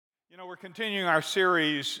We're continuing our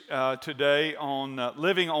series today on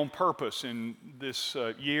living on purpose in this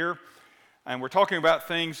year, and we're talking about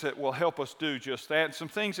things that will help us do just that, and some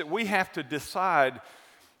things that we have to decide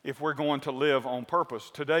if we're going to live on purpose.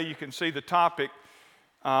 Today you can see the topic,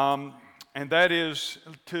 and that is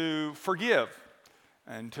to forgive,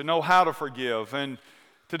 and to know how to forgive. And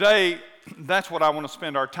today, that's what I want to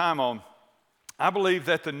spend our time on. I believe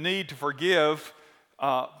that the need to forgive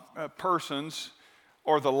persons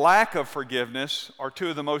or the lack of forgiveness are two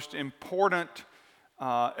of the most important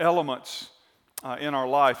elements in our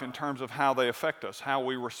life in terms of how they affect us, how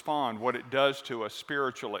we respond, what it does to us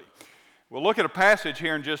spiritually. We'll look at a passage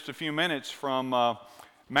here in just a few minutes from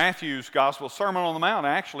Matthew's Gospel, Sermon on the Mount,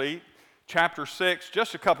 actually, chapter 6,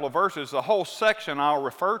 just a couple of verses. The whole section I'll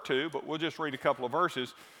refer to, but we'll just read a couple of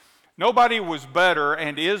verses. Nobody was better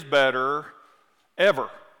and is better ever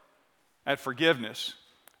at forgiveness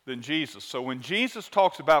than Jesus. So when Jesus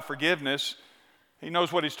talks about forgiveness, he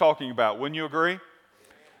knows what he's talking about. Wouldn't you agree?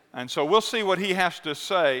 And so we'll see what he has to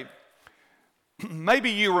say. Maybe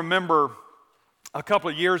you remember a couple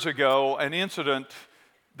of years ago an incident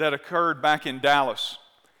that occurred back in Dallas.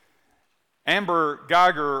 Amber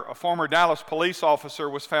Geiger, a former Dallas police officer,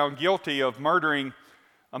 was found guilty of murdering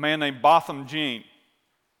a man named Botham Jean.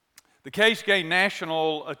 The case gained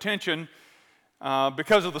national attention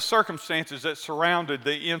because of the circumstances that surrounded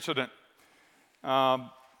the incident.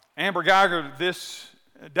 Amber Geiger, this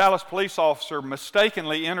Dallas police officer,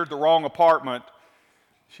 mistakenly entered the wrong apartment.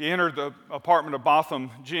 She entered the apartment of Botham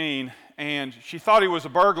Jean, and she thought he was a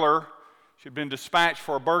burglar. She'd been dispatched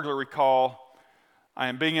for a burglary call,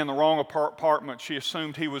 and being in the wrong apartment, she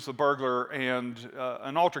assumed he was the burglar, and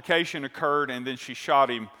an altercation occurred, and then she shot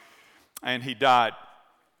him, and he died.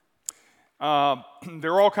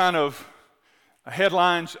 There were all kind of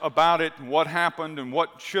headlines about it and what happened and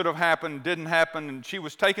what should have happened, didn't happen, and she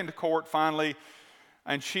was taken to court finally,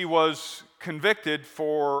 and she was convicted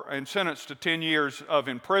and sentenced to 10 years of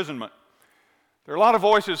imprisonment. There are a lot of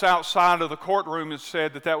voices outside of the courtroom that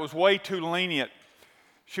said that was way too lenient.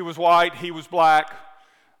 She was white, he was black,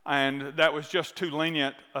 and that was just too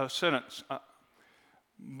lenient a sentence.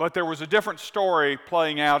 But there was a different story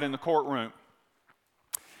playing out in the courtroom.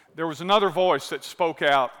 There was another voice that spoke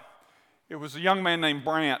out. It was a young man named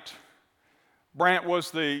Brant. Brant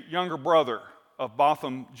was the younger brother of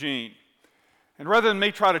Botham Jean. And rather than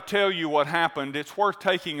me try to tell you what happened, it's worth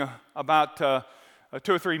taking about 2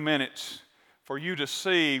 or 3 minutes for you to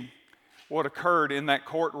see what occurred in that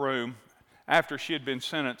courtroom after she had been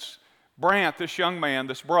sentenced. Brant, this young man,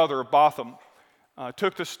 this brother of Botham,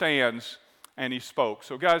 took the stands and he spoke.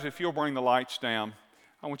 So guys, if you'll bring the lights down,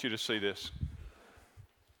 I want you to see this.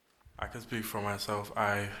 I can speak for myself.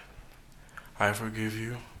 I forgive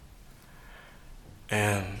you,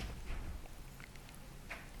 and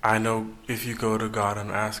I know if you go to God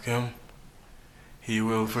and ask Him, He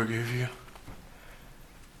will forgive you.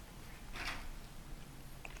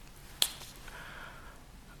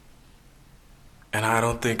 And I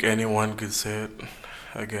don't think anyone could say it.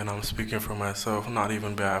 Again, I'm speaking for myself, not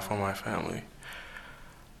even bad for my family.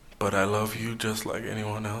 But I love you just like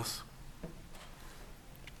anyone else.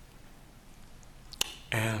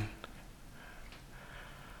 And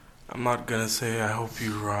I'm not gonna say I hope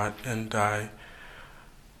you rot and die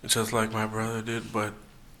just like my brother did, but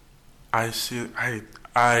I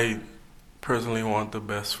personally want the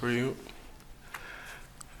best for you.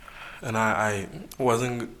 And I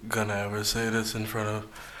wasn't gonna ever say this in front of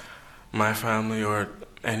my family or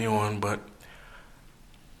anyone, but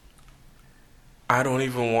I don't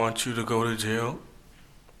even want you to go to jail.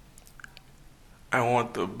 I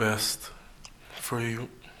want the best for you.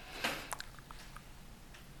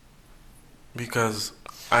 Because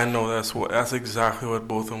I know that's exactly what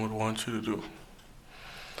both of them would want you to do.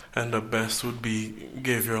 And the best would be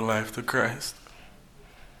give your life to Christ.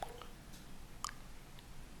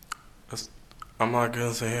 I'm not going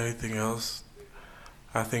to say anything else.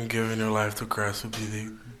 I think giving your life to Christ would be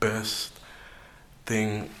the best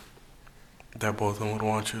thing that both of them would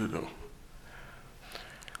want you to do.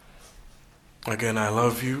 Again, I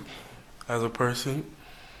love you as a person.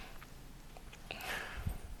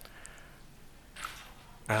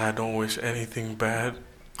 And I don't wish anything bad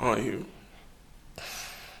on you.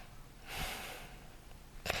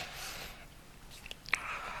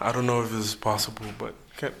 I don't know if this is possible, but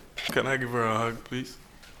can I give her a hug, please?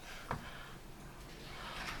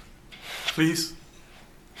 Please?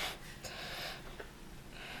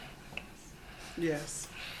 Yes.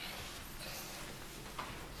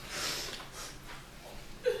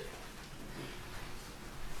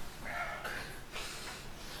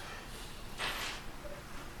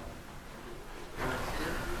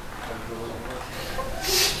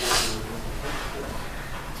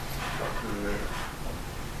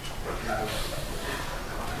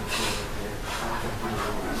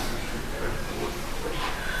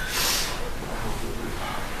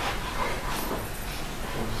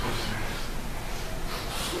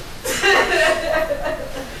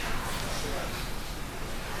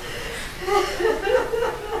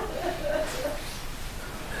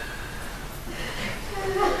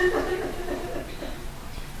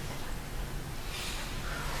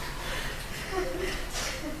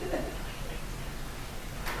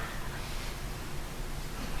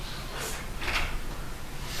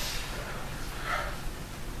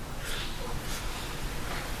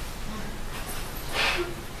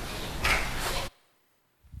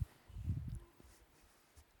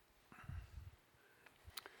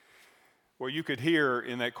 Well, you could hear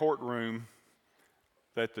in that courtroom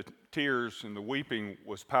that the tears and the weeping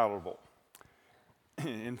was palatable.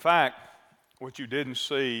 In fact, what you didn't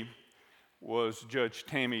see was Judge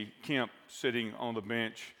Tammy Kemp sitting on the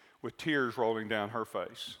bench with tears rolling down her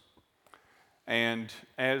face. And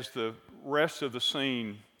as the rest of the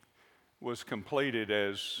scene was completed,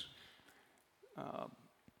 as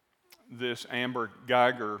this Amber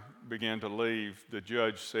Geiger began to leave, the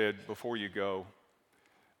judge said, "Before you go,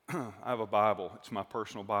 I have a Bible. It's my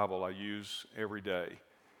personal Bible I use every day.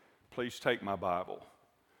 Please take my Bible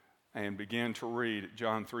and begin to read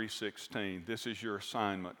John 3:16. This is your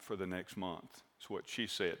assignment for the next month." That's what she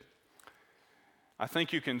said. I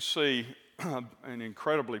think you can see an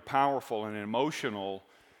incredibly powerful and emotional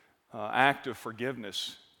act of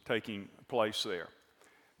forgiveness taking place there.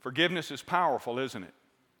 Forgiveness is powerful, isn't it?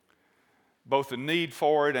 Both the need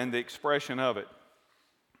for it and the expression of it.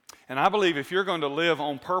 And I believe if you're going to live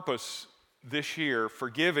on purpose this year,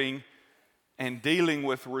 forgiving and dealing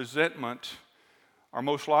with resentment are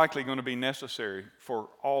most likely going to be necessary for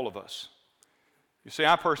all of us. You see,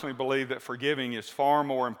 I personally believe that forgiving is far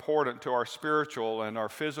more important to our spiritual and our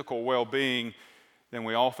physical well-being than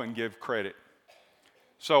we often give credit.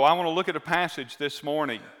 So I want to look at a passage this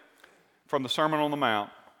morning from the Sermon on the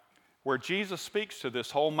Mount where Jesus speaks to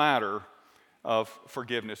this whole matter of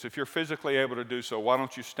forgiveness. If you're physically able to do so, why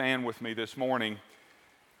don't you stand with me this morning?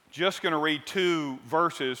 Just going to read two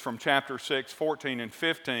verses from chapter 6, 14 and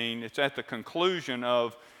 15. It's at the conclusion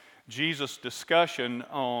of Jesus' discussion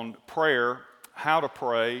on prayer, how to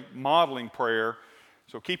pray, modeling prayer.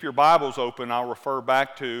 So keep your Bibles open. I'll refer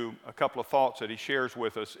back to a couple of thoughts that he shares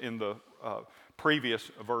with us in the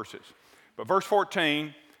previous verses. But verse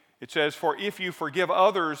 14, it says, "For if you forgive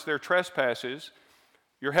others their trespasses,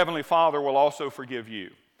 your heavenly Father will also forgive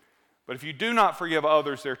you. But if you do not forgive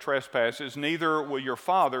others their trespasses, neither will your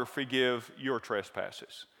Father forgive your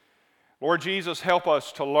trespasses." Lord Jesus, help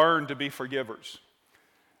us to learn to be forgivers.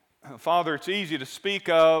 Father, it's easy to speak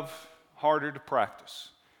of, harder to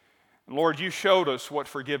practice. And Lord, you showed us what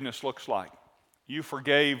forgiveness looks like. You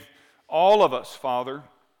forgave all of us, Father,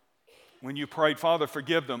 when you prayed, "Father,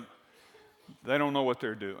 forgive them. They don't know what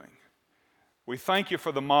they're doing." We thank you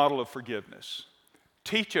for the model of forgiveness.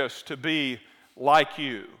 Teach us to be like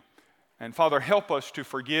you. And Father, help us to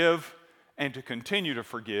forgive and to continue to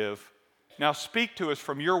forgive. Now speak to us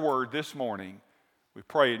from your word this morning. We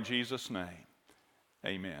pray in Jesus' name.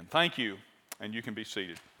 Amen. Thank you, and you can be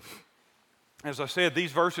seated. As I said,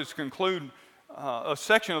 these verses conclude a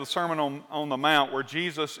section of the Sermon on the Mount where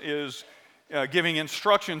Jesus is giving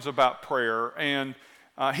instructions about prayer, and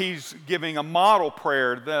he's giving a model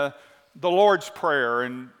prayer, the Lord's Prayer,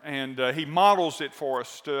 and he models it for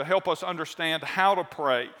us to help us understand how to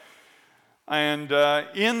pray. And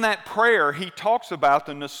in that prayer, he talks about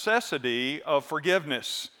the necessity of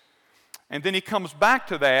forgiveness. And then he comes back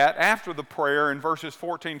to that after the prayer in verses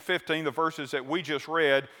 14, 15, the verses that we just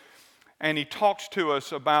read, and he talks to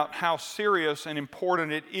us about how serious and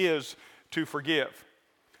important it is to forgive.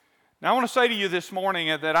 Now, I want to say to you this morning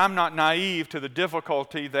that I'm not naive to the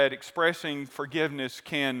difficulty that expressing forgiveness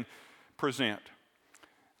can present.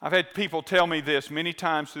 I've had people tell me this many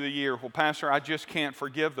times through the year, "Well, Pastor, I just can't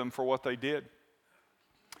forgive them for what they did."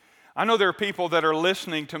 I know there are people that are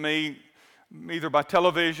listening to me either by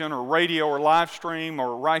television or radio or live stream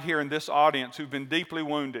or right here in this audience who've been deeply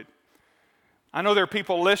wounded. I know there are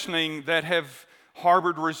people listening that have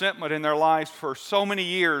harbored resentment in their lives for so many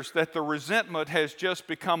years that the resentment has just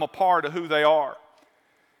become a part of who they are.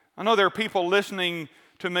 I know there are people listening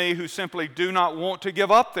to me who simply do not want to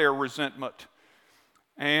give up their resentment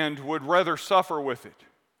and would rather suffer with it.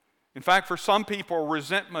 In fact, for some people,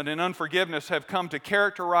 resentment and unforgiveness have come to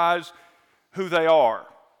characterize who they are.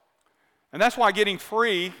 And that's why getting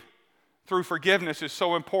free through forgiveness is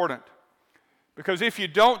so important. Because if you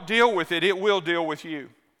don't deal with it, it will deal with you.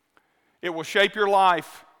 It will shape your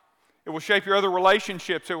life. It will shape your other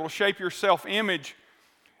relationships. It will shape your self-image.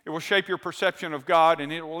 It will shape your perception of God,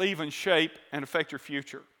 and it will even shape and affect your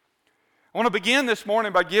future. I want to begin this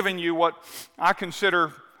morning by giving you what I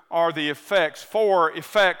consider are the effects, 4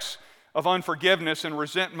 effects of unforgiveness and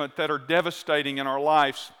resentment that are devastating in our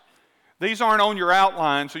lives. These aren't on your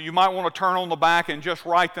outline, so you might want to turn on the back and just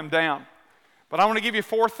write them down. But I want to give you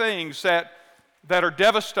 4 things that are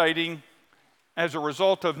devastating as a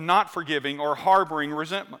result of not forgiving or harboring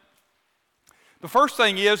resentment. The first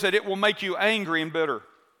thing is that it will make you angry and bitter.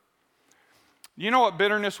 You know what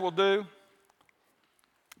bitterness will do?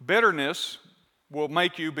 Bitterness will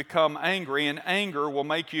make you become angry, and anger will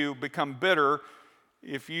make you become bitter,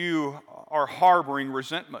 if you are harboring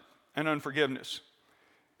resentment and unforgiveness.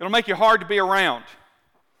 It'll make you hard to be around.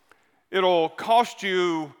 It'll cost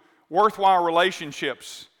you worthwhile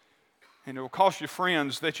relationships, and it will cost you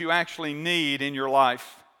friends that you actually need in your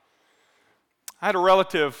life. I had a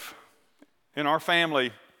relative in our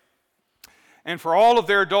family, and for all of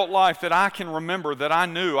their adult life that I can remember, that I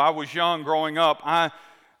knew, I was young growing up, I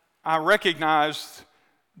recognized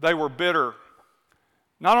they were bitter.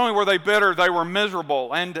 Not only were they bitter, they were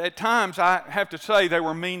miserable, and at times, I have to say, they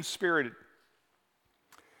were mean-spirited.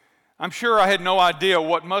 I'm sure I had no idea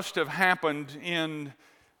what must have happened in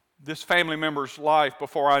this family member's life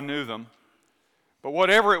before I knew them. But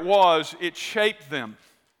whatever it was, it shaped them.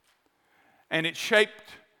 And it shaped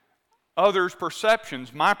others'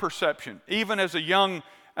 perceptions, my perception, even as a young,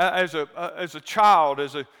 as a child,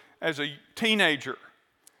 as a teenager.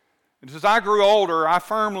 And as I grew older, I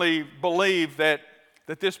firmly believed that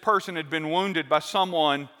this person had been wounded by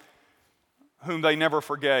someone whom they never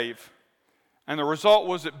forgave. And the result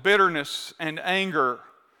was that bitterness and anger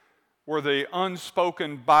were the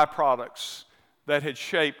unspoken byproducts that had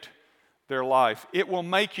shaped their life. It will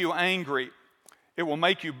make you angry. It will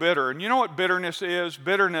make you bitter. And you know what bitterness is?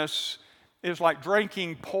 Bitterness is like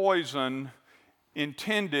drinking poison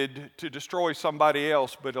intended to destroy somebody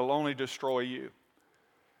else, but it'll only destroy you.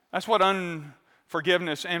 That's what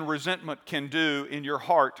unforgiveness and resentment can do in your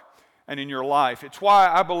heart and in your life. It's why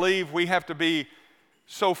I believe we have to be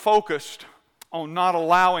so focused on not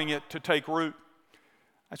allowing it to take root.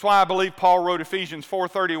 That's why I believe Paul wrote Ephesians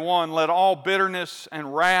 4:31, "Let all bitterness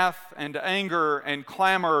and wrath and anger and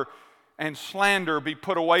clamor and slander be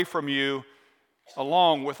put away from you,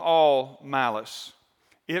 along with all malice."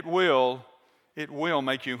 It will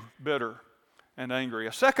make you bitter and angry.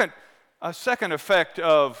 A second effect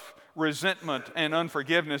of resentment and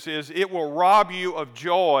unforgiveness is it will rob you of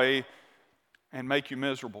joy and make you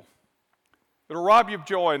miserable. It'll rob you of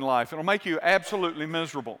joy in life. It'll make you absolutely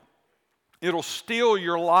miserable. It'll steal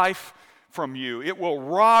your life from you. It will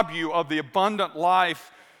rob you of the abundant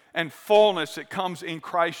life and fullness that comes in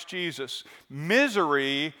Christ Jesus.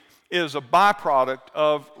 Misery is a byproduct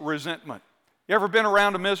of resentment. You ever been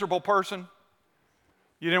around a miserable person?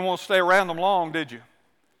 You didn't want to stay around them long, did you?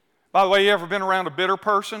 By the way, you ever been around a bitter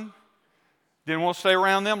person? Didn't want to stay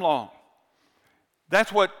around them long.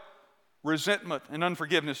 That's what resentment and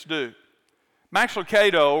unforgiveness do. Max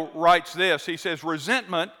Lucado writes this. He says,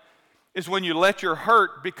 resentment is when you let your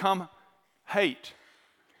hurt become hate.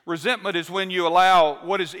 Resentment is when you allow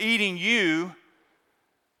what is eating you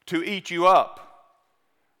to eat you up.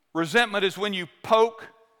 Resentment is when you poke,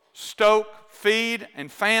 stoke, feed, and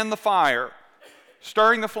fan the fire,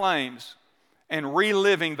 stirring the flames and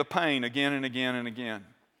reliving the pain again and again and again.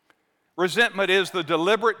 Resentment is the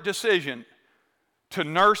deliberate decision to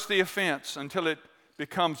nurse the offense until it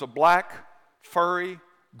becomes a black, furry,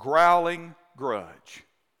 growling grudge.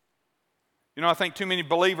 You know, I think too many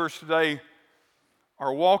believers today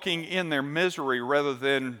are walking in their misery rather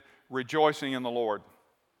than rejoicing in the Lord.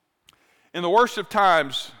 In the worst of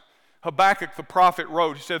times, Habakkuk the prophet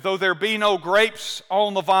wrote, he said, "Though there be no grapes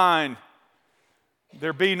on the vine,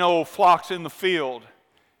 there be no flocks in the field."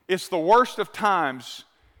 It's the worst of times.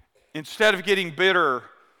 Instead of getting bitter,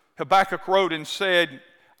 Habakkuk wrote and said,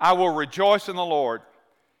 "I will rejoice in the Lord.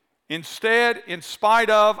 Instead, in spite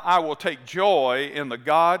of, I will take joy in the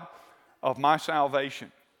God of my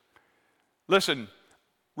salvation." Listen,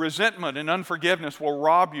 resentment and unforgiveness will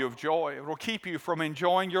rob you of joy. It will keep you from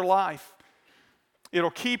enjoying your life. It'll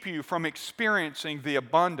keep you from experiencing the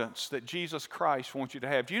abundance that Jesus Christ wants you to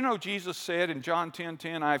have. Do you know Jesus said in John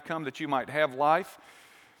 10:10, "I have come that you might have life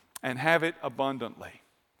and have it abundantly"?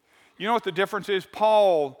 You know what the difference is?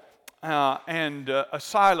 Paul and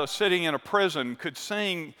Silas sitting in a prison could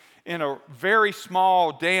sing in a very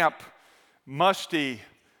small, damp, musty,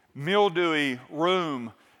 mildewy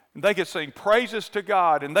room. And they could sing praises to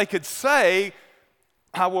God, and they could say,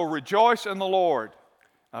 "I will rejoice in the Lord."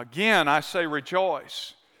 Again, I say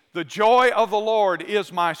rejoice. The joy of the Lord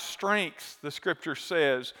is my strength, the Scripture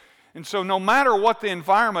says. And so no matter what the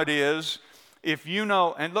environment is, if you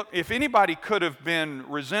know, and look, if anybody could have been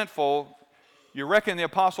resentful, you reckon the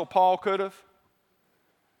Apostle Paul could have?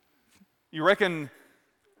 You reckon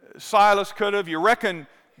Silas could have? You reckon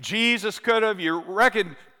Jesus could have? You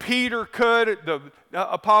reckon Peter could? The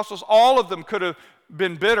apostles, all of them could have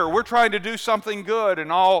been bitter. We're trying to do something good,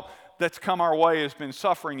 and all that's come our way has been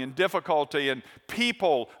suffering and difficulty and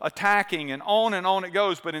people attacking, and on it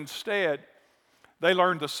goes. But instead, they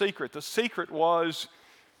learned the secret. The secret was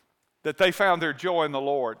that they found their joy in the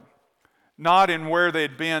Lord, not in where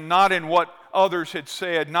they'd been, not in what others had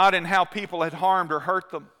said, not in how people had harmed or hurt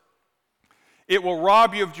them. It will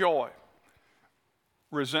rob you of joy,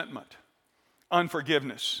 resentment,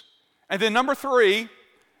 unforgiveness. And then number 3,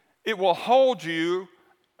 it will hold your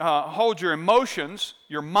emotions,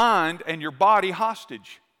 your mind, and your body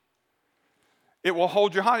hostage. It will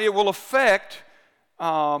hold your hostage. It will affect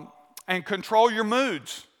and control your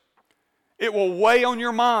moods. It will weigh on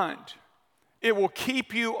your mind. It will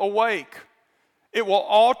keep you awake. It will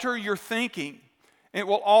alter your thinking. It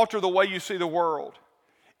will alter the way you see the world.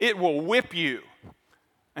 It will whip you,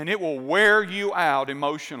 and it will wear you out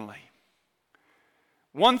emotionally.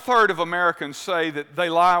 1/3 of Americans say that they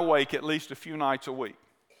lie awake at least a few nights a week.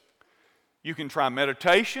 You can try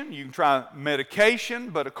meditation, you can try medication,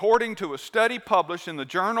 but according to a study published in the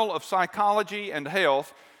Journal of Psychology and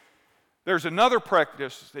Health, there's another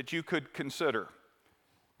practice that you could consider.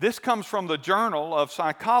 This comes from the Journal of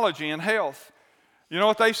Psychology and Health. You know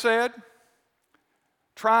what they said?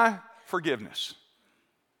 Try forgiveness.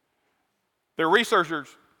 Their researchers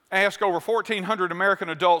asked over 1,400 American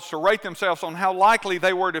adults to rate themselves on how likely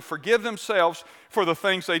they were to forgive themselves for the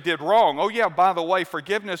things they did wrong. Oh yeah, by the way,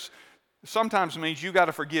 forgiveness sometimes means you got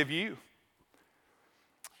to forgive you.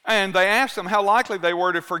 And they asked them how likely they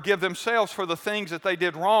were to forgive themselves for the things that they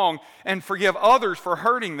did wrong and forgive others for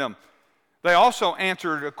hurting them. They also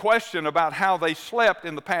answered a question about how they slept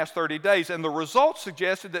in the past 30 days, and the results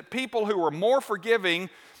suggested that people who were more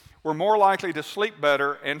forgiving were more likely to sleep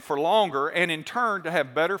better and for longer, and in turn to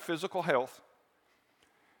have better physical health.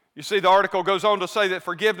 You see, the article goes on to say that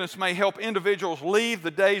forgiveness may help individuals leave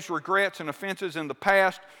the day's regrets and offenses in the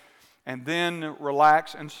past and then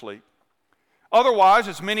relax and sleep. Otherwise,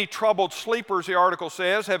 as many troubled sleepers, the article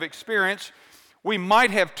says, have experienced, we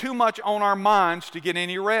might have too much on our minds to get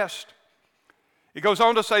any rest. It goes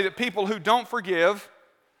on to say that people who don't forgive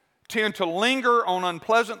tend to linger on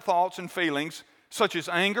unpleasant thoughts and feelings such as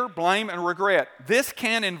anger, blame, and regret. This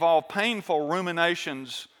can involve painful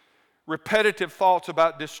ruminations, repetitive thoughts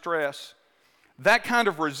about distress. That kind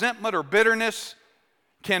of resentment or bitterness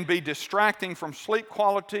can be distracting from sleep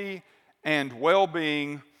quality and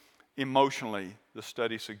well-being emotionally, the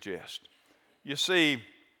study suggests. You see,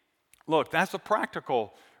 look, that's a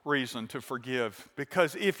practical reason to forgive,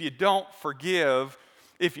 because if you don't forgive,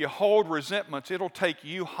 if you hold resentments, it'll take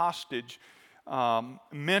you hostage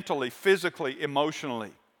mentally, physically,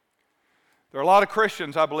 emotionally. There are a lot of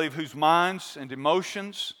Christians, I believe, whose minds and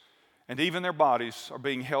emotions and even their bodies are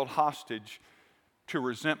being held hostage to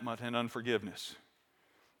resentment and unforgiveness.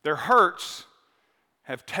 Their hurts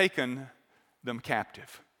have taken them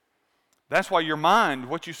captive. That's why your mind,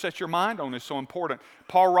 what you set your mind on, is so important.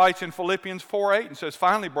 Paul writes in Philippians 4:8 and says,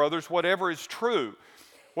 finally, brothers, whatever is true,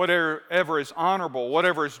 whatever is honorable,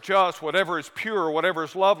 whatever is just, whatever is pure, whatever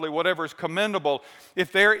is lovely, whatever is commendable,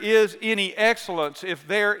 if there is any excellence, if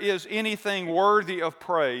there is anything worthy of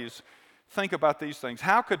praise, think about these things.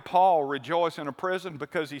 How could Paul rejoice in a prison?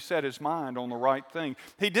 Because he set his mind on the right thing.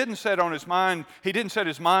 He didn't set his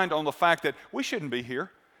mind on the fact that we shouldn't be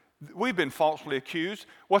here. We've been falsely accused.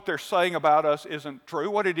 What they're saying about us isn't true.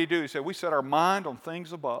 What did he do? He said, we set our mind on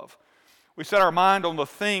things above. We set our mind on the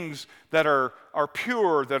things that are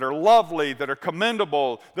pure, that are lovely, that are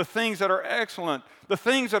commendable, the things that are excellent, the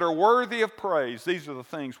things that are worthy of praise. These are the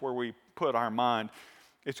things where we put our mind.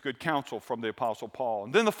 It's good counsel from the Apostle Paul.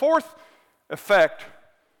 And then the fourth effect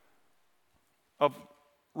of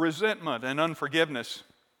resentment and unforgiveness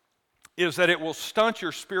is that it will stunt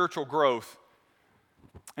your spiritual growth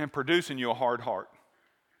and produce in you a hard heart.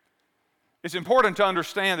 It's important to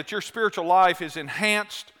understand that your spiritual life is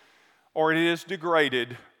enhanced or it is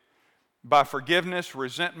degraded by forgiveness,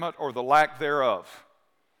 resentment, or the lack thereof.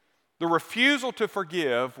 The refusal to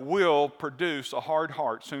forgive will produce a hard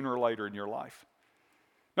heart sooner or later in your life.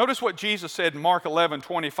 Notice what Jesus said in Mark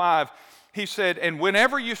 11:25. He said, and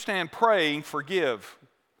whenever you stand praying, forgive.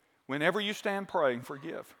 Whenever you stand praying,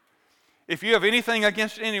 forgive. If you have anything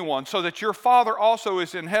against anyone, so that your Father also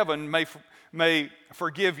is in heaven may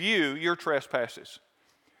forgive you your trespasses.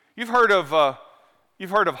 You've heard of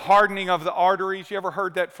hardening of the arteries. You ever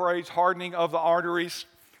heard that phrase, hardening of the arteries?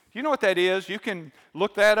 You know what that is? You can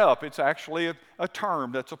look that up. It's actually a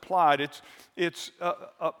term that's applied. It's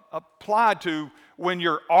applied to when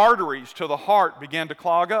your arteries to the heart begin to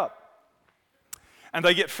clog up. And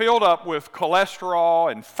they get filled up with cholesterol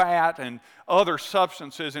and fat and other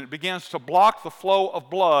substances, and it begins to block the flow of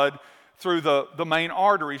blood through the main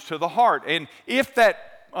arteries to the heart. And if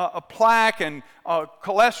that plaque and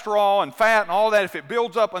cholesterol and fat and all that, if it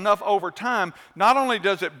builds up enough over time, not only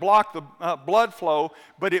does it block the blood flow,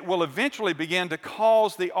 but it will eventually begin to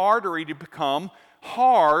cause the artery to become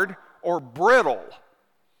hard or brittle.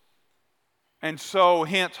 And so,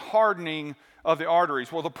 hence, hardening of the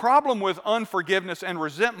arteries. Well, the problem with unforgiveness and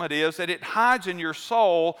resentment is that it hides in your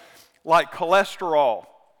soul like cholesterol.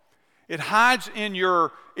 It hides in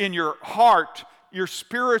your heart, your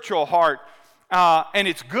spiritual heart, and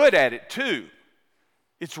it's good at it too.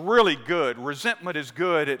 It's really good. Resentment is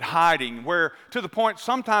good at hiding, where to the point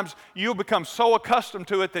sometimes you'll become so accustomed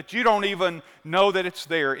to it that you don't even know that it's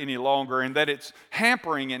there any longer and that it's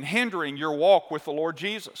hampering and hindering your walk with the Lord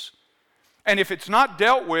Jesus. And if it's not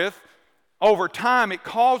dealt with over time, it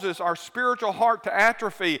causes our spiritual heart to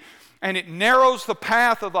atrophy, and it narrows the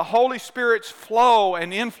path of the Holy Spirit's flow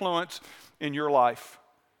and influence in your life.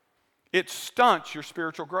 It stunts your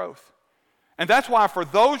spiritual growth. And that's why, for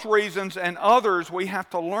those reasons and others, we have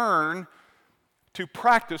to learn to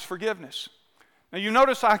practice forgiveness. Now, you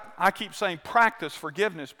notice I keep saying practice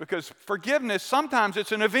forgiveness, because forgiveness, sometimes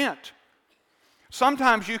it's an event.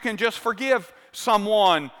 Sometimes you can just forgive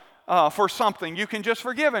someone for something. You can just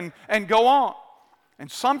forgive and go on.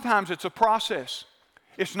 And sometimes it's a process.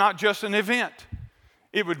 It's not just an event.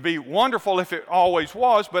 It would be wonderful if it always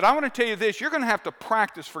was, but I want to tell you this, you're going to have to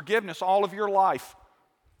practice forgiveness all of your life.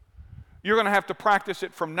 You're going to have to practice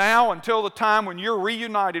it from now until the time when you're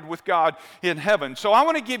reunited with God in heaven. So I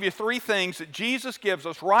want to give you 3 things that Jesus gives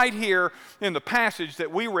us right here in the passage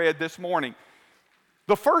that we read this morning.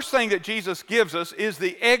 The first thing that Jesus gives us is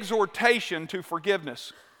the exhortation to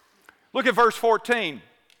forgiveness. Look at verse 14.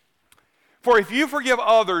 For if you forgive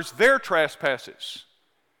others their trespasses.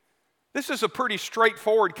 This is a pretty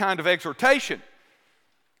straightforward kind of exhortation.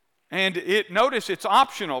 And notice it's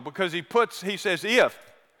optional, because he says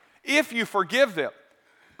if you forgive them.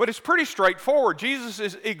 But it's pretty straightforward. Jesus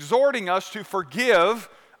is exhorting us to forgive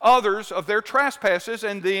others of their trespasses,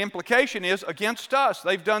 and the implication is against us.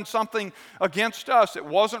 They've done something against us that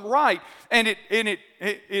wasn't right. And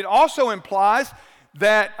it also implies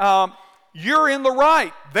that you're in the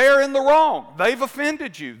right, they're in the wrong. They've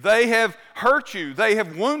offended you, they have hurt you, they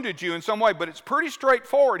have wounded you in some way, but it's pretty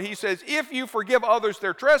straightforward. He says, if you forgive others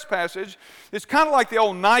their trespasses, it's kind of like the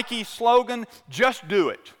old Nike slogan, just do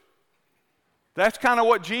it. That's kind of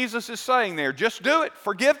what Jesus is saying there. Just do it,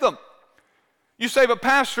 forgive them. You say, but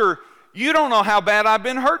Pastor, you don't know how bad I've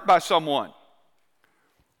been hurt by someone.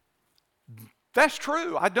 That's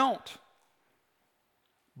true, I don't.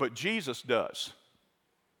 But Jesus does.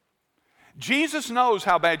 Jesus knows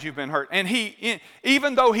how bad you've been hurt. And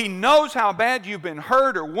even though he knows how bad you've been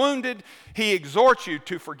hurt or wounded, he exhorts you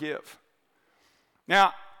to forgive.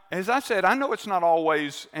 Now, as I said, I know it's not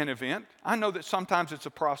always an event. I know that sometimes it's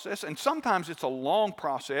a process, and sometimes it's a long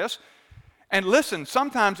process. And listen,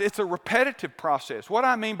 sometimes it's a repetitive process. What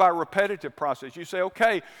I mean by repetitive process, you say,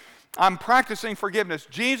 okay, I'm practicing forgiveness.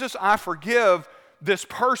 Jesus, I forgive this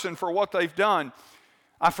person for what they've done.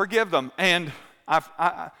 I forgive them, and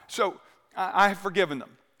I have forgiven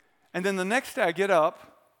them. And then the next day I get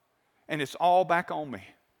up and it's all back on me,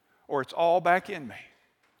 or it's all back in me,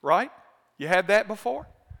 right? You had that before?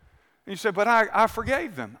 And you say, but I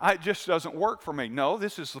forgave them. It just doesn't work for me. No,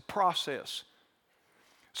 this is the process.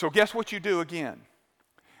 So guess what you do again?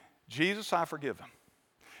 Jesus, I forgive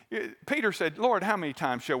them. Peter said, Lord, how many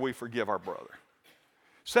times shall we forgive our brother?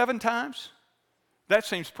 7 times? That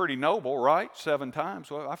seems pretty noble, right? 7 times.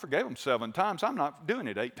 Well, I forgave him 7 times. I'm not doing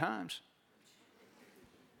it 8 times.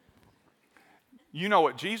 You know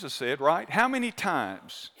what Jesus said, right? How many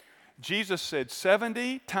times? Jesus said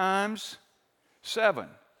 70 times 7.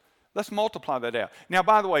 Let's multiply that out. Now,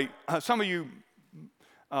 by the way, some of you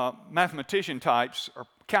mathematician types are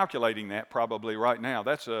calculating that probably right now.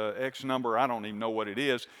 That's a X number. I don't even know what it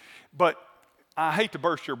is. But I hate to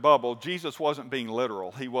burst your bubble. Jesus wasn't being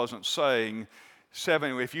literal. He wasn't saying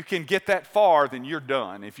 7. If you can get that far, then you're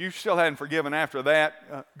done. If you still hadn't forgiven after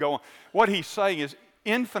that, go on. What he's saying is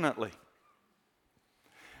infinitely.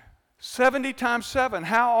 70 times 7.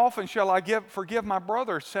 How often shall I forgive my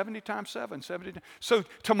brother? 70 times 7. 70 times. So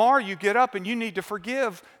tomorrow you get up and you need to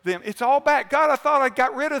forgive them. It's all back. God, I thought I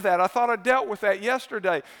got rid of that. I thought I dealt with that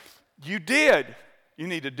yesterday. You did. You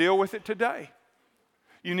need to deal with it today.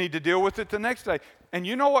 You need to deal with it the next day. And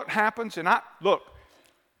you know what happens? And I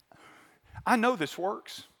know this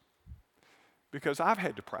works because I've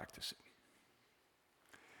had to practice it.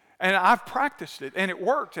 And I've practiced it, and it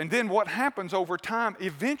worked. And then what happens over time,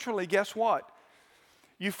 eventually, guess what?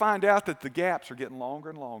 You find out that the gaps are getting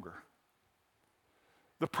longer and longer.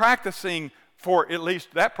 The practicing for at least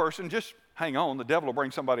that person, just hang on, the devil will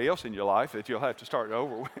bring somebody else in your life that you'll have to start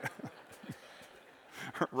over with.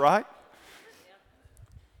 Right?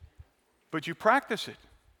 But you practice it.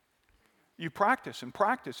 You practice and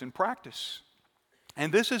practice and practice.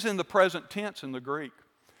 And this is in the present tense in the Greek,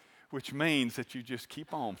 which means that you just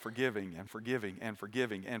keep on forgiving and forgiving and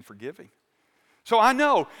forgiving and forgiving. So I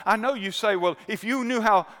know you say, well, if you knew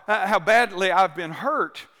how badly I've been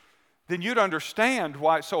hurt, then you'd understand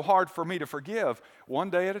why it's so hard for me to forgive. One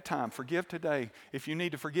day at a time. Forgive today. If you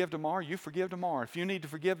need to forgive tomorrow, you forgive tomorrow. If you need to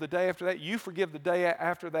forgive the day after that, you forgive the day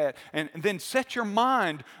after that. And then set your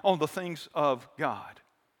mind on the things of God.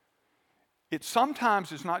 It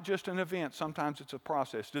sometimes is not just an event. Sometimes it's a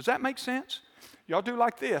process. Does that make sense? Y'all do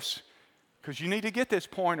like this, because you need to get this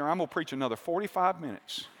point or I'm going to preach another 45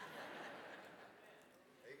 minutes.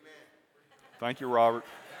 Amen. Thank you, Robert.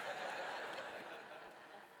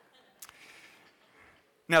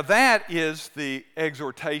 Now that is the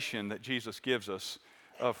exhortation that Jesus gives us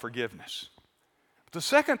of forgiveness. The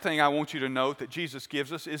second thing I want you to note that Jesus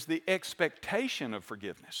gives us is the expectation of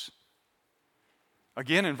forgiveness.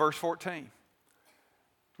 Again in verse 14.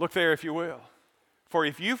 Look there if you will. For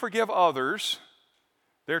if you forgive others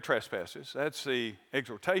their trespasses, that's the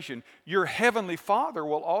exhortation, your heavenly Father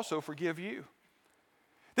will also forgive you.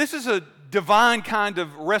 This is a divine kind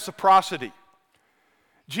of reciprocity.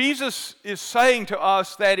 Jesus is saying to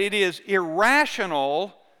us that it is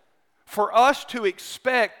irrational for us to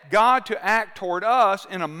expect God to act toward us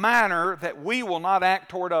in a manner that we will not act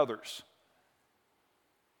toward others.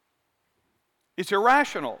 It's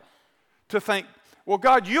irrational to think, well,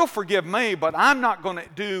 God, you'll forgive me, but I'm not going to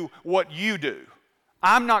do what you do.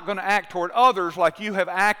 I'm not going to act toward others like you have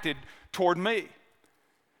acted toward me.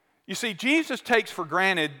 You see, Jesus takes for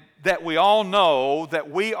granted that we all know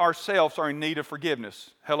that we ourselves are in need of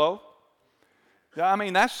forgiveness. Hello? I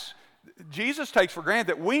mean, Jesus takes for granted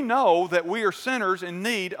that we know that we are sinners in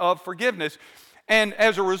need of forgiveness. And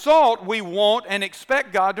as a result, we want and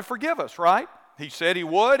expect God to forgive us, right? He said He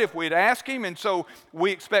would if we'd ask Him, and so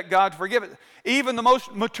we expect God to forgive it. Even the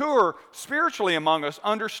most mature spiritually among us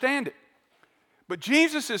understand it. But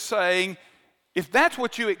Jesus is saying, if that's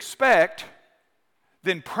what you expect,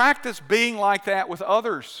 then practice being like that with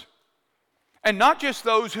others. And not just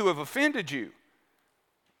those who have offended you.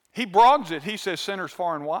 He broadens it. He says sinners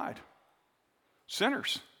far and wide.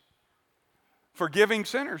 Sinners. Forgiving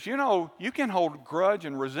sinners. You know, you can hold grudge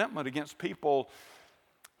and resentment against people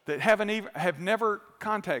that have never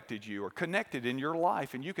contacted you or connected in your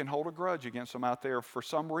life, and you can hold a grudge against them out there for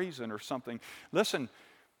some reason or something. Listen,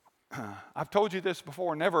 I've told you this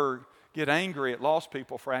before, never get angry at lost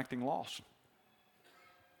people for acting lost.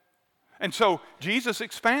 And so Jesus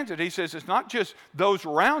expands it. He says it's not just those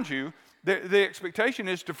around you. The expectation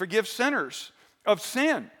is to forgive sinners of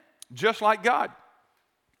sin, just like God.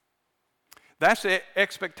 That's the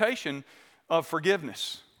expectation of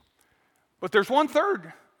forgiveness. But there's one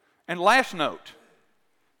third and last note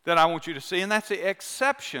that I want you to see, and that's the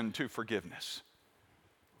exception to forgiveness.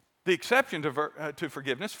 The exception to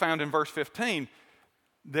forgiveness found in verse 15,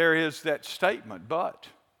 there is that statement, but.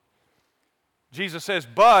 Jesus says,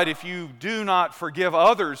 but if you do not forgive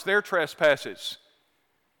others their trespasses,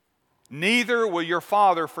 neither will your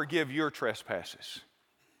Father forgive your trespasses.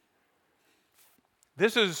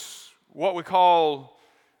 This is what we call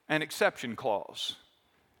an exception clause.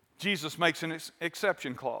 Jesus makes an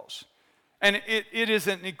exception clause. And it is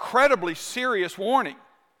an incredibly serious warning.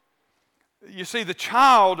 You see, the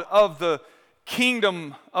child of the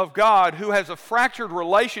kingdom of God who has a fractured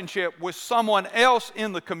relationship with someone else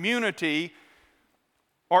in the community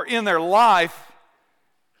or in their life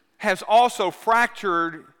has also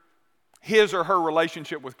fractured his or her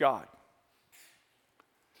relationship with God.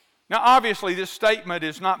 Now, obviously, this statement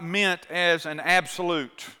is not meant as an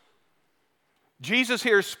absolute. Jesus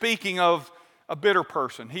here is speaking of a bitter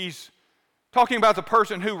person. He's talking about the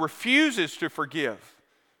person who refuses to forgive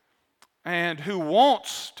and who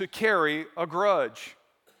wants to carry a grudge.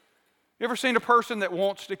 You ever seen a person that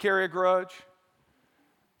wants to carry a grudge?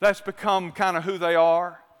 That's become kind of who they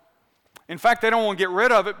are. In fact, they don't want to get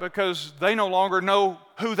rid of it because they no longer know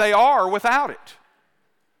who they are without it.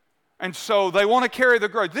 And so they want to carry the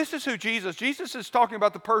grudge. This is who Jesus is talking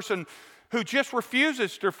about, the person who just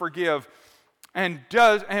refuses to forgive and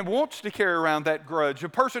wants to carry around that grudge. A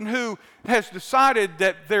person who has decided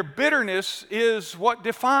that their bitterness is what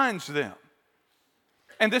defines them.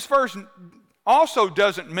 And this verse also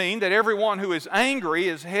doesn't mean that everyone who is angry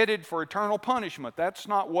is headed for eternal punishment. That's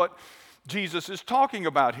not what Jesus is talking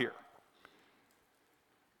about here.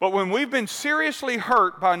 But when we've been seriously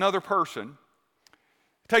hurt by another person,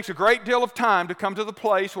 it takes a great deal of time to come to the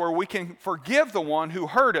place where we can forgive the one who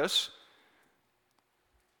hurt us,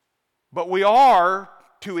 but we are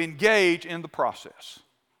to engage in the process.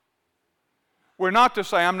 We're not to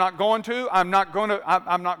say, I'm not going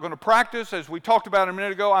to practice, as we talked about a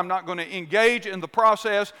minute ago. I'm not going to engage in the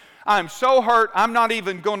process. I'm so hurt, I'm not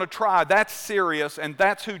even going to try. That's serious, and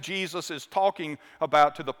that's who Jesus is talking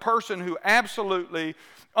about, to the person who absolutely,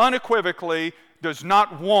 unequivocally does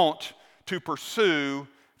not want to pursue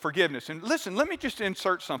forgiveness. And listen, let me just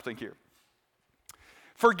insert something here.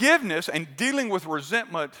 Forgiveness and dealing with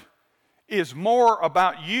resentment is more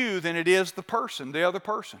about you than it is the person, the other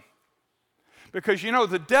person. Because,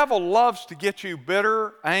 the devil loves to get you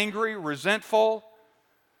bitter, angry, resentful,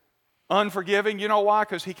 unforgiving. You know why?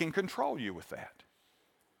 Because he can control you with that.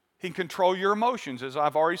 He can control your emotions, as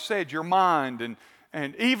I've already said, your mind,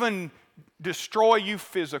 and even destroy you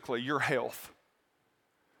physically, your health.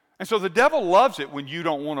 And so the devil loves it when you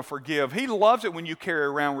don't want to forgive. He loves it when you carry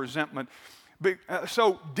around resentment.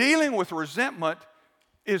 So dealing with resentment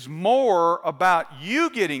is more about you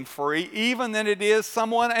getting free even than it is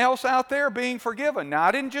someone else out there being forgiven. Now,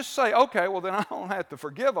 I didn't just say, okay, well, then I don't have to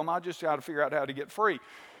forgive them. I just got to figure out how to get free.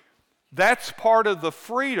 That's part of the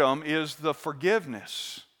freedom, is the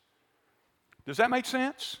forgiveness. Does that make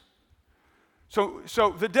sense? So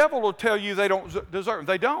the devil will tell you they don't deserve.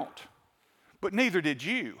 They don't. But neither did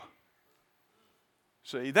you.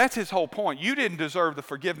 See, that's his whole point. You didn't deserve the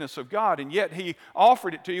forgiveness of God, and yet he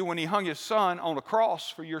offered it to you when he hung his son on a cross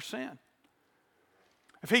for your sin.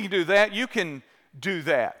 If he can do that, you can do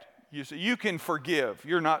that. You see, you can forgive.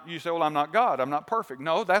 You say, well, I'm not God. I'm not perfect.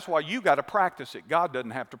 No, that's why you got to practice it. God doesn't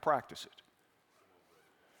have to practice it.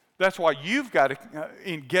 That's why you've got to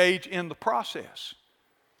engage in the process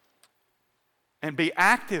and be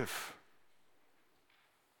active.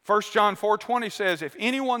 1 John 4:20 says, if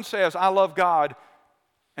anyone says, I love God,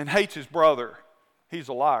 and hates his brother, he's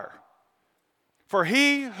a liar. For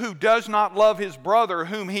he who does not love his brother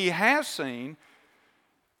whom he has seen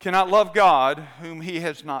cannot love God whom he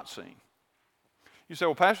has not seen. You say,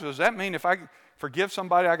 well, Pastor, does that mean if I forgive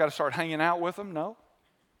somebody, I got to start hanging out with them? No.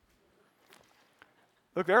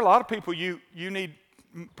 Look, there are a lot of people you need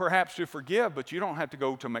perhaps to forgive, but you don't have to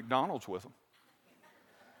go to McDonald's with them.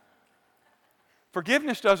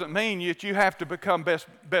 Forgiveness doesn't mean that you have to become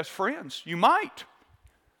best friends. You might.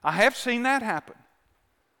 I have seen that happen.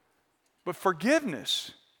 But forgiveness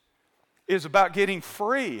is about getting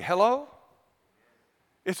free. Hello?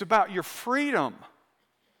 It's about your freedom.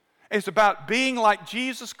 It's about being like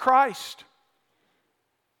Jesus Christ.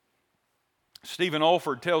 Stephen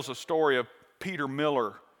Olford tells a story of Peter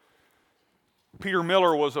Miller. Peter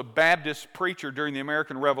Miller was a Baptist preacher during the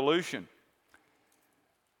American Revolution.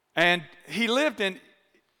 And he lived in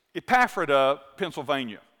Epaphroditus,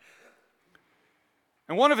 Pennsylvania.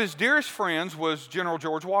 And one of his dearest friends was General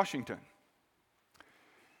George Washington.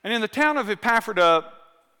 And in the town of Epaphroditus,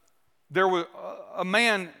 there was a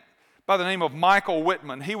man by the name of Michael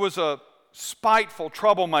Whitman. He was a spiteful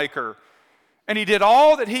troublemaker, and he did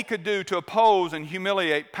all that he could do to oppose and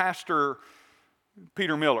humiliate Pastor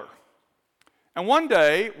Peter Miller. And one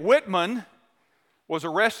day, Whitman was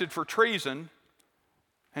arrested for treason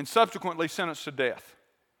and subsequently sentenced to death.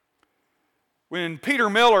 When Peter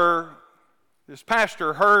Miller, this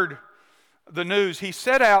pastor, heard the news, he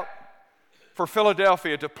set out for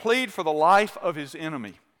Philadelphia to plead for the life of his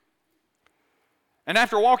enemy. And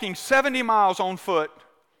after walking 70 miles on foot,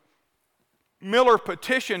 Miller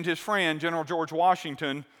petitioned his friend, General George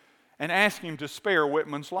Washington, and asked him to spare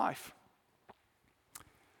Whitman's life.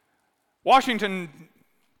 Washington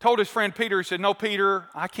told his friend Peter, he said, no, Peter,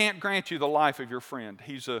 I can't grant you the life of your friend.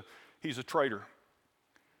 He's a traitor.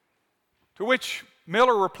 To which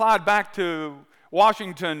Miller replied back to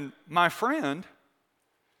Washington, my friend,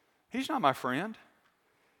 he's not my friend.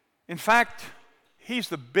 In fact, he's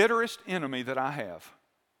the bitterest enemy that I have.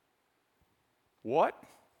 What?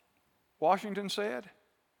 Washington said.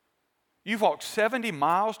 You've walked 70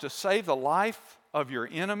 miles to save the life of your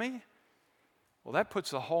enemy? Well, that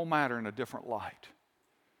puts the whole matter in a different light.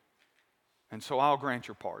 And so I'll grant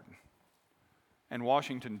your pardon. And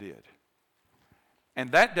Washington did.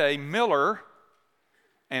 And that day, Miller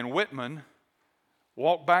and Whitman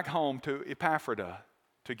walked back home to Epaphroditus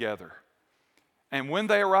together. And when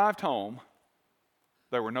they arrived home,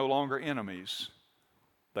 they were no longer enemies,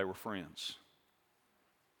 they were friends.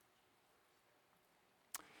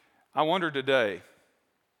 I wonder today,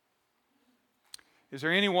 is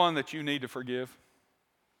there anyone that you need to forgive?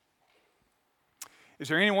 Is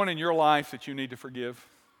there anyone in your life that you need to forgive?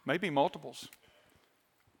 Maybe multiples.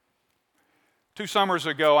 2 summers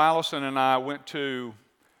ago, Allison and I went to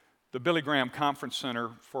the Billy Graham Conference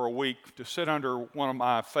Center for a week to sit under one of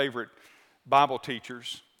my favorite Bible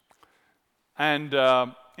teachers. And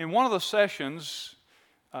in one of the sessions,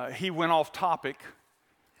 he went off topic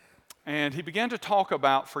And he began to talk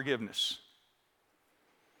about forgiveness.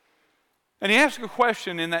 And he asked a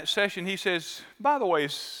question in that session. He says, by the way,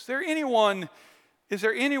 is there anyone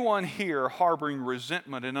here harboring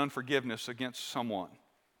resentment and unforgiveness against someone?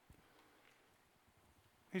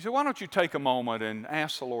 He said, why don't you take a moment and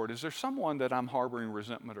ask the Lord, is there someone that I'm harboring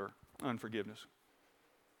resentment or unforgiveness?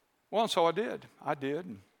 Well, and so I did.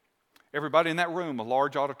 And everybody in that room, a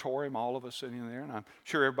large auditorium, all of us sitting there, and I'm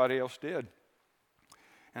sure everybody else did.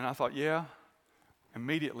 And I thought, yeah,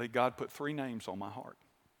 immediately God put 3 names on my heart.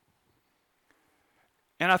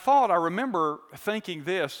 And I remember thinking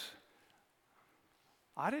this,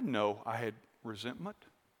 I didn't know I had resentment.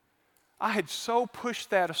 I had so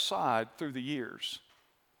pushed that aside through the years.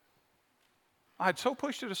 I had so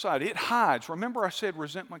pushed it aside. It hides. Remember I said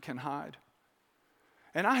resentment can hide?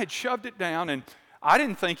 And I had shoved it down, and I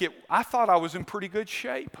didn't think it, I thought I was in pretty good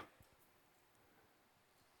shape.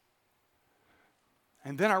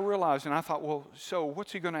 And then I realized, and I thought, well, so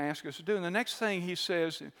what's he going to ask us to do? And the next thing he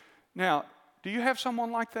says, now, do you have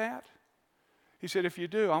someone like that? He said, if you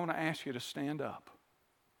do, I want to ask you to stand up.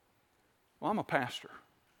 Well, I'm a pastor.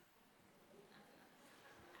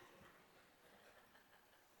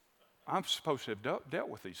 I'm supposed to have dealt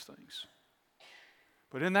with these things.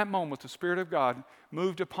 But in that moment, the Spirit of God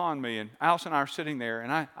moved upon me, and Alice and I are sitting there,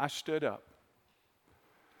 and I stood up.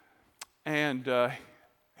 And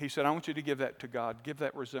he said, I want you to give that to God. Give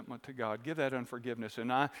that resentment to God. Give that unforgiveness.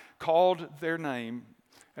 And I called their name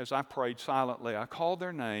as I prayed silently. I called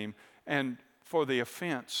their name, and for the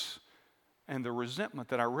offense and the resentment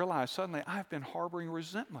that I realized suddenly I've been harboring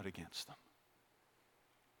resentment against them.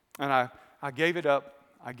 And I gave it up.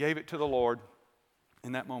 I gave it to the Lord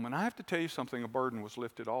in that moment. I have to tell you something, a burden was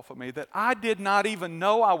lifted off of me that I did not even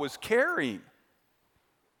know I was carrying.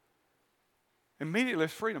 Immediately,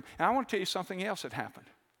 it's freedom. And I want to tell you something else that happened.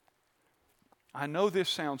 I know this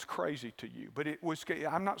sounds crazy to you, but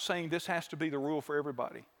I'm not saying this has to be the rule for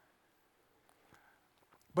everybody.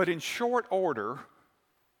 But in short order,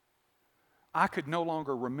 I could no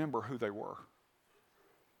longer remember who they were.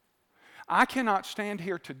 I cannot stand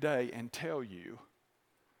here today and tell you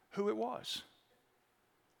who it was.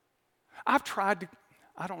 I've tried to,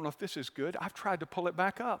 I don't know if this is good, I've tried to pull it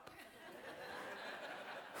back up.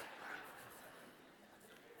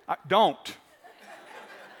 Don't.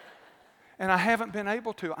 And I haven't been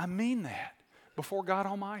able to. I mean that before God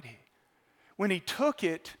Almighty. When He took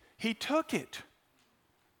it, He took it.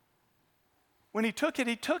 When He took it,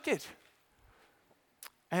 He took it.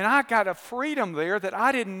 And I got a freedom there that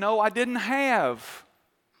I didn't know I didn't have.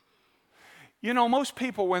 You know, most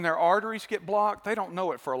people, when their arteries get blocked, they don't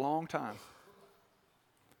know it for a long time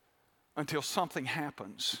until something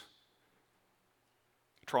happens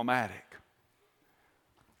traumatic.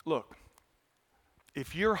 Look,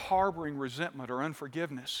 if you're harboring resentment or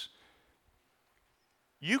unforgiveness,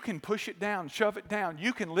 you can push it down, shove it down.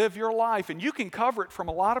 You can live your life, and you can cover it from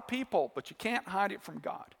a lot of people, but you can't hide it from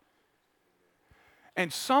God.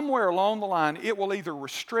 And somewhere along the line, it will either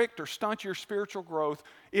restrict or stunt your spiritual growth,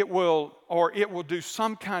 it will do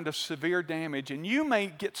some kind of severe damage. And you may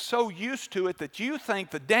get so used to it that you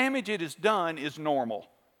think the damage it has done is normal.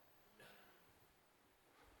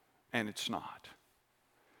 And it's not.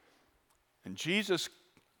 And Jesus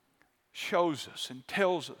shows us and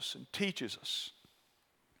tells us and teaches us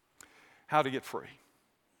how to get free.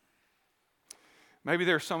 Maybe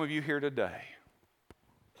there are some of you here today,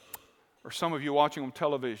 or some of you watching on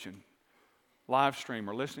television, live stream,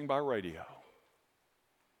 or listening by radio.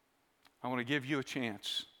 I want to give you a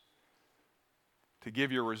chance to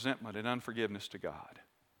give your resentment and unforgiveness to God.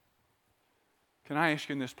 Can I ask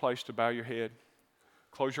you in this place to bow your head?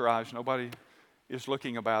 Close your eyes. Nobody is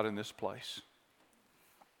looking about in this place.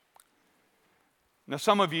 Now,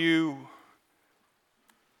 some of you,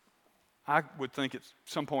 I would think at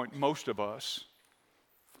some point most of us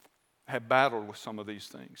have battled with some of these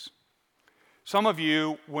things. Some of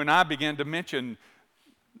you, when I began to mention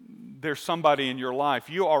there's somebody in your life,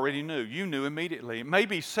 you already knew. You knew immediately. It may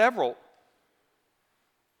be several.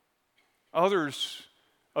 Others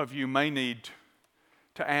of you may need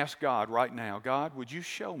to ask God right now, God, would you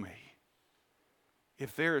show me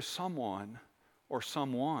if there is someone or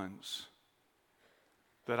someones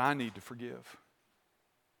that I need to forgive?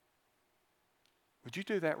 Would you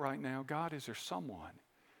do that right now? God, is there someone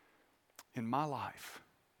in my life,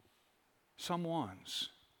 someone's,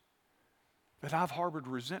 that I've harbored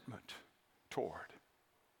resentment toward?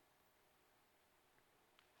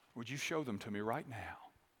 Would you show them to me right now?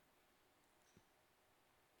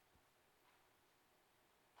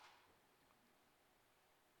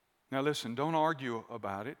 Now listen, don't argue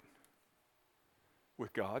about it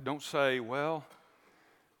with God. Don't say, well,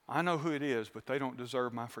 I know who it is, but they don't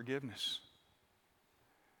deserve my forgiveness.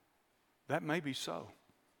 That may be so.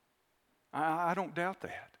 I don't doubt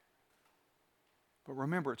that. But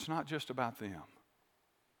remember, it's not just about them.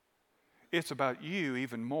 It's about you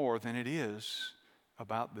even more than it is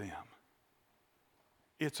about them.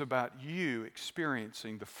 It's about you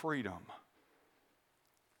experiencing the freedom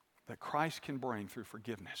that Christ can bring through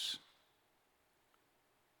forgiveness.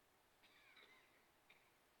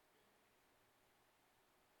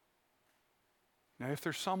 Now, if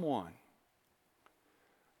there's someone,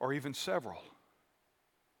 or even several,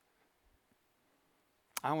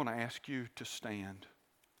 I want to ask you to stand.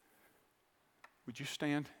 Would you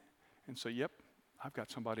stand and say, yep, I've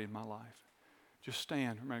got somebody in my life? Just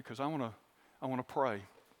stand, because I want to pray.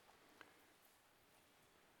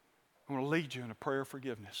 I want to lead you in a prayer of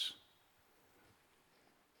forgiveness.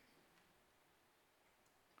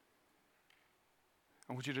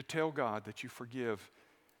 I want you to tell God that you forgive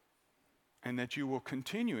and that you will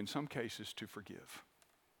continue in some cases to forgive.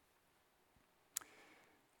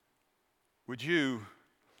 Would you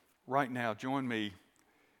right now join me,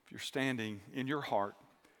 if you're standing in your heart,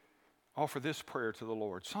 offer this prayer to the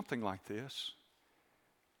Lord, something like this.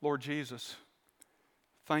 Lord Jesus,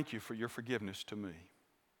 thank you for your forgiveness to me.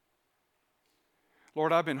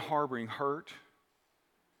 Lord, I've been harboring hurt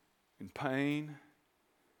and pain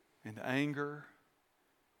and anger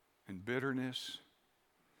and bitterness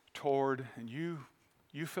toward, and you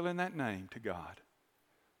fill in that name to God,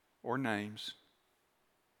 or names.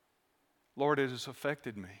 Lord, it has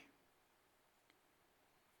affected me.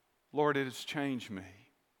 Lord, it has changed me.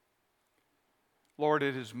 Lord,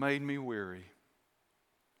 it has made me weary.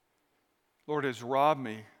 Lord, it has robbed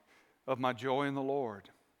me of my joy in the Lord.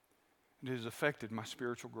 It has affected my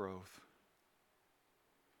spiritual growth.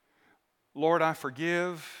 Lord, I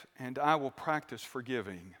forgive and I will practice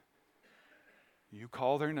forgiving. You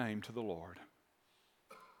call their name to the Lord.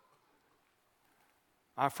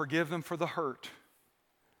 I forgive them for the hurt.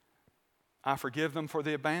 I forgive them for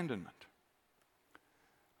the abandonment.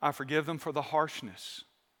 I forgive them for the harshness.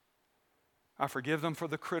 I forgive them for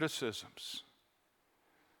the criticisms.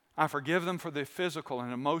 I forgive them for the physical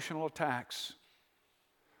and emotional attacks,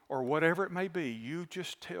 or whatever it may be. You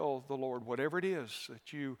just tell the Lord whatever it is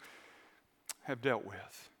that you have dealt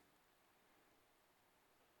with.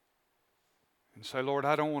 And say, Lord,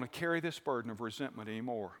 I don't want to carry this burden of resentment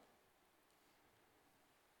anymore.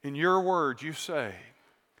 In your word, you say,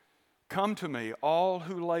 come to me, all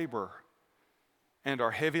who labor and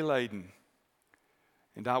are heavy laden,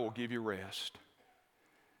 and I will give you rest.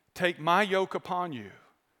 Take my yoke upon you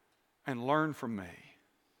and learn from me,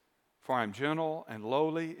 for I am gentle and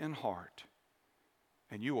lowly in heart,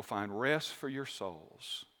 and you will find rest for your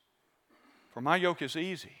souls. For my yoke is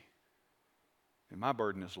easy, and my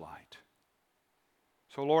burden is light.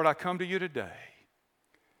 So, Lord, I come to you today,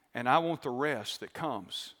 and I want the rest that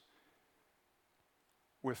comes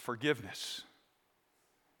with forgiveness.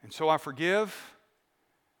 And so I forgive,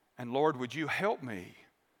 and Lord, would you help me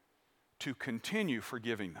to continue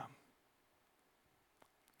forgiving them?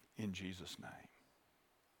 In Jesus' name.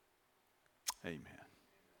 Amen.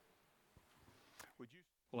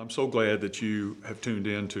 Well, I'm so glad that you have tuned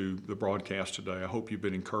in to the broadcast today. I hope you've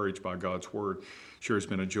been encouraged by God's Word. Sure, it's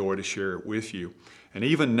been a joy to share it with you. And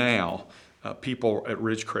even now, people at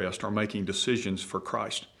Ridgecrest are making decisions for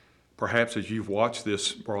Christ. Perhaps as you've watched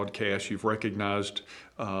this broadcast, you've recognized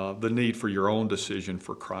the need for your own decision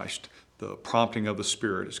for Christ. The prompting of the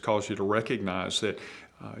Spirit has caused you to recognize that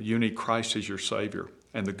you need Christ as your Savior.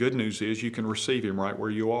 And the good news is you can receive Him right where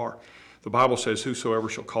you are. The Bible says, whosoever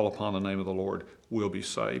shall call upon the name of the Lord will be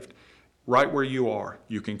saved. Right where you are,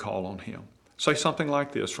 you can call on Him. Say something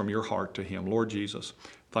like this from your heart to Him. Lord Jesus,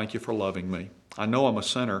 thank you for loving me. I know I'm a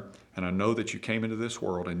sinner, and I know that you came into this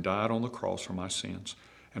world and died on the cross for my sins.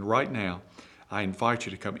 And right now, I invite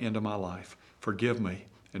you to come into my life. Forgive me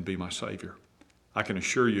and be my Savior. I can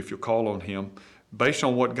assure you, if you'll call on Him, based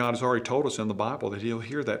on what God has already told us in the Bible, that He'll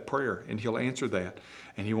hear that prayer and He'll answer that.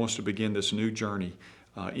 And He wants to begin this new journey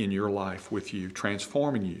in your life with you,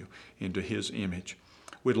 transforming you into His image.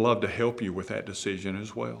 We'd love to help you with that decision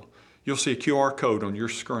as well. You'll see a QR code on your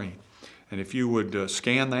screen, and if you would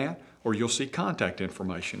scan that, or you'll see contact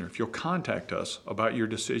information, or if you'll contact us about your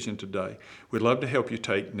decision today, we'd love to help you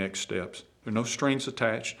take next steps. There are no strings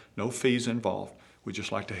attached, no fees involved. We'd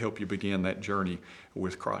just like to help you begin that journey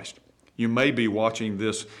with Christ. You may be watching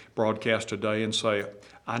this broadcast today and say,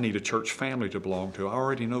 I need a church family to belong to. I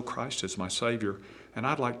already know Christ as my Savior, and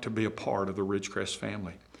I'd like to be a part of the Ridgecrest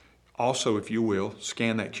family. Also, if you will,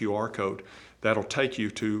 scan that QR code. That'll take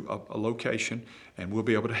you to a location, and we'll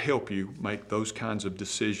be able to help you make those kinds of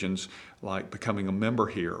decisions, like becoming a member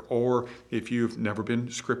here, or if you've never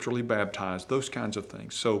been scripturally baptized, those kinds of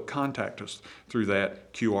things. So contact us through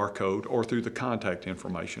that QR code or through the contact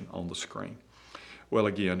information on the screen. Well,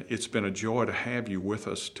 again, it's been a joy to have you with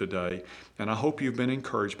us today, and I hope you've been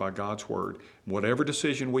encouraged by God's Word. Whatever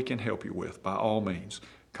decision we can help you with, by all means,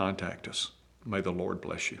 contact us. May the Lord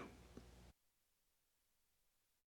bless you.